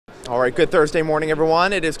All right, good Thursday morning,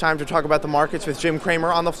 everyone. It is time to talk about the markets with Jim Cramer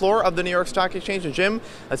on the floor of the New York Stock Exchange. And Jim,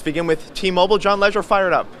 let's begin with T-Mobile. John Legere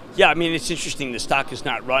fired up. Yeah, I mean, it's interesting. The stock is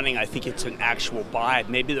not running. I think it's an actual buy.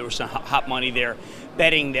 Maybe there was some hot money there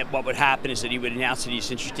betting that what would happen is that he would announce that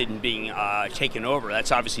he's interested in being taken over.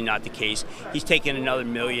 That's obviously not the case. He's taken another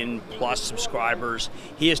 1 million plus subscribers.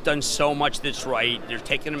 He has done so much that's right. They're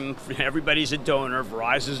taking him, everybody's a donor.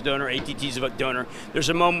 Verizon's a donor, AT&T's a donor. There's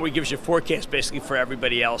a moment where he gives you a forecast basically for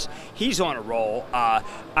everybody else. He's on a roll.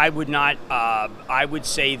 I would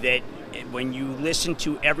say that when you listen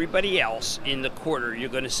to everybody else in the quarter, you're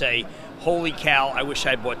going to say, holy cow, I wish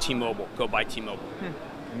I bought T-Mobile. Go buy T-Mobile.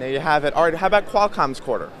 And there you have it. All right, how about Qualcomm's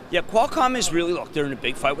quarter? Yeah, Qualcomm is really, look, they're in a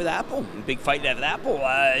big fight with Apple. Big fight with Apple.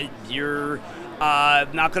 You're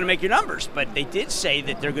not going to make your numbers, but they did say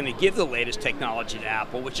that they're going to give the latest technology to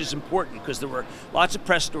Apple, which is important because there were lots of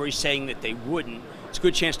press stories saying that they wouldn't. It's a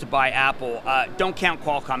good chance to buy Apple. Don't count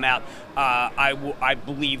Qualcomm out. I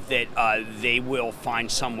believe that they will find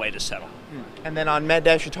some way to settle. And then on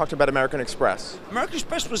MedDash, you talked about American Express. American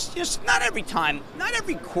Express was just not every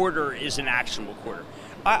quarter is an actionable quarter.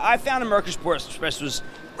 I found American Express was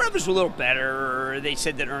revenues were a little better. They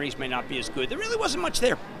said that earnings may not be as good. There really wasn't much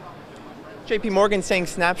there. JP Morgan saying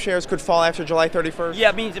Snap shares could fall after July 31st? Yeah,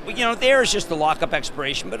 I mean, there is just the lockup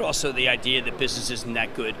expiration, but also the idea that business isn't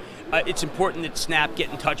that good. It's important that Snap get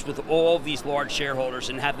in touch with all these large shareholders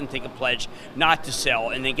and have them take a pledge not to sell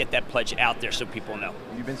and then get that pledge out there so people know.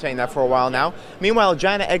 You've been saying that for a while now. Meanwhile,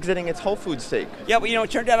 Jana exiting its Whole Foods stake. Yeah, well,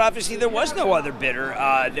 it turned out obviously there was no other bidder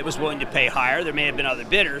that was willing to pay higher. There may have been other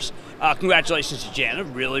bidders. Congratulations to Jana.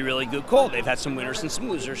 Really, really good call. They've had some winners and some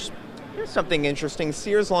losers. Here's something interesting.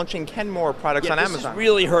 Sears launching Kenmore products on Amazon. This is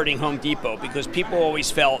really hurting Home Depot because people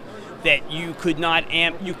always felt that you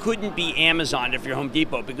couldn't be Amazon if you're Home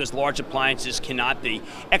Depot because large appliances cannot be.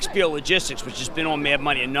 XPO Logistics, which has been on Mad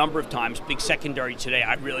Money a number of times, big secondary today,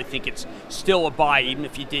 I really think it's still a buy even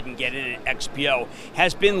if you didn't get in at XPO,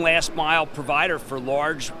 has been last mile provider for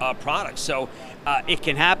large products. So it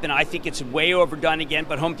can happen. I think it's way overdone again,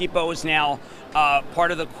 but Home Depot is now part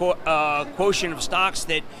of the quotient of stocks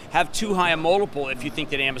that have too high a multiple if you think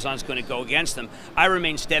that Amazon's going to go against them. I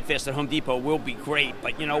remain steadfast that Home Depot will be great,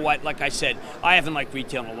 but you know what? Like I said, I haven't liked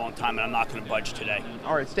retail in a long time, and I'm not going to budge today.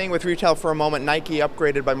 All right, staying with retail for a moment, Nike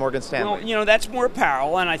upgraded by Morgan Stanley. Well, that's more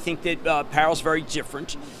apparel, and I think that apparel's very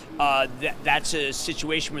different. That's a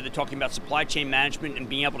situation where they're talking about supply chain management and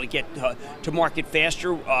being able to get to market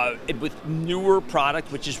faster with newer product,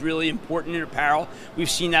 which is really important in apparel. We've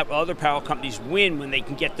seen that other apparel companies win when they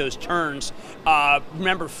can get those turns.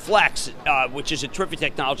 Remember, Flex, which is a terrific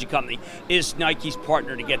technology company, is Nike's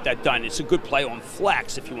partner to get that done. It's a good play on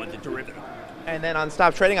Flex if you want the derivative. And then on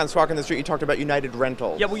Stop Trading, on Squawk on the Street, you talked about United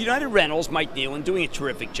Rentals. Yeah, well, United Rentals, Mike Nealon, doing a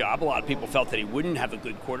terrific job. A lot of people felt that he wouldn't have a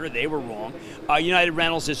good quarter. They were wrong. United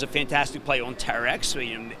Rentals is a fantastic play on Terex,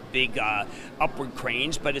 so, big upward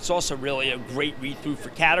cranes, but it's also really a great read-through for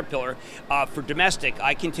Caterpillar. For domestic,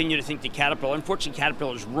 I continue to think that Caterpillar, unfortunately,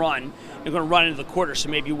 Caterpillar's run. They're going to run into the quarter, so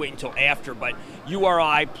maybe you wait until after, but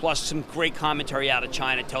URI plus some great commentary out of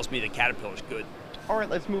China tells me that Caterpillar's good. All right,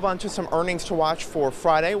 let's move on to some earnings to watch for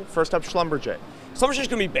Friday. First up, Schlumberger. Schlumberger's going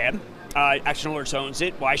to be bad. Action Alerts owns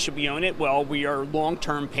it. Why should we own it? Well, we are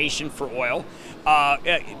long-term patient for oil.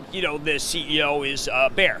 The CEO is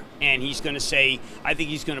bear, and he's going to say, I think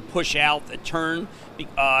he's going to push out the turn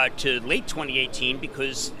to late 2018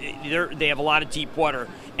 because they have a lot of deep water,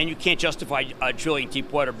 and you can't justify drilling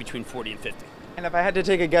deep water between 40 and 50. And if I had to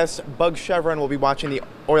take a guess, Bug Chevron will be watching the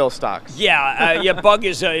oil stocks. Yeah, Bug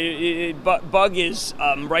is right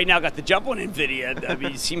now got the jump on NVIDIA. I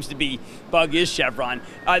mean, it seems to be Bug is Chevron.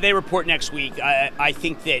 They report next week. I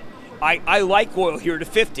think that I like oil here to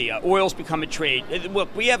 50. Oil's become a trade.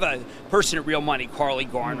 Look, we have a person at Real Money, Carly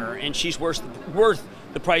Garner, and she's worth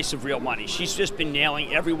the price of Real Money. She's just been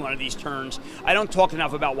nailing every one of these turns. I don't talk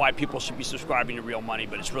enough about why people should be subscribing to Real Money,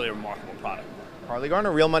 but it's really a remarkable product. Carly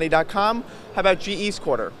Garner, realmoney.com. How about GE's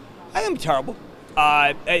quarter? I think it's terrible.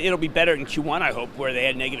 It'll be better in Q1, I hope, where they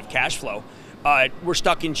had negative cash flow. We're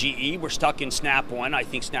stuck in GE. We're stuck in Snap-on. I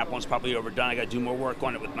think Snap-on's probably overdone. I got to do more work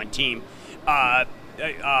on it with my team.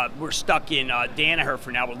 We're stuck in Danaher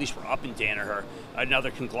for now, but at least we're up in Danaher,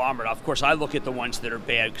 another conglomerate. Of course, I look at the ones that are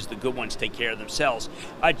bad because the good ones take care of themselves.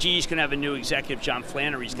 GE's going to have a new executive, John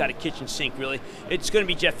Flannery. He's got a kitchen sink, really. It's going to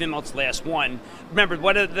be Jeff Immelt's last one. Remember,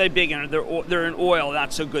 what are they big in? They're in oil,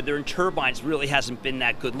 not so good. They're in turbines, really hasn't been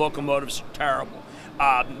that good. Locomotives are terrible.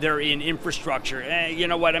 They're in infrastructure. You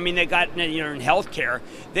know what? I mean, they got in healthcare.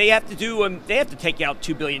 They have to take out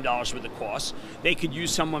 $2 billion worth of costs. They could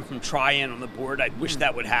use someone from Trian on the board. I wish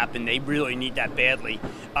that would happen. They really need that badly.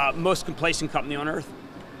 Most complacent company on earth.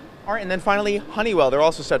 All right, and then finally, Honeywell. They're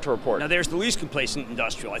also set to report. Now, there's the least complacent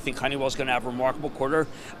industrial. I think Honeywell's going to have a remarkable quarter.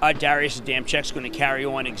 Darius Adamczyk's going to carry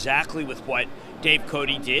on exactly with what Dave Cote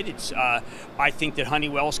did. I think that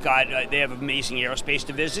Honeywell's they have amazing aerospace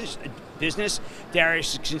business.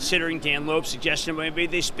 Darius is considering Dan Loeb's suggestion maybe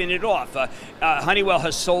they spin it off. Honeywell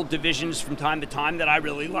has sold divisions from time to time that I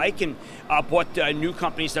really like and bought new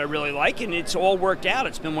companies that I really like, and it's all worked out.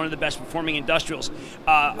 It's been one of the best performing industrials.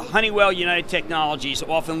 Honeywell, United Technologies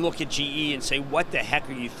often look at GE and say, what the heck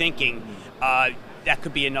are you thinking? That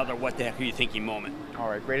could be another what the heck are you thinking moment. All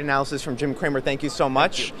right, great analysis from Jim Cramer. Thank you so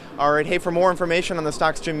much. All right, hey, for more information on the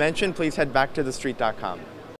stocks Jim mentioned, please head back to thestreet.com.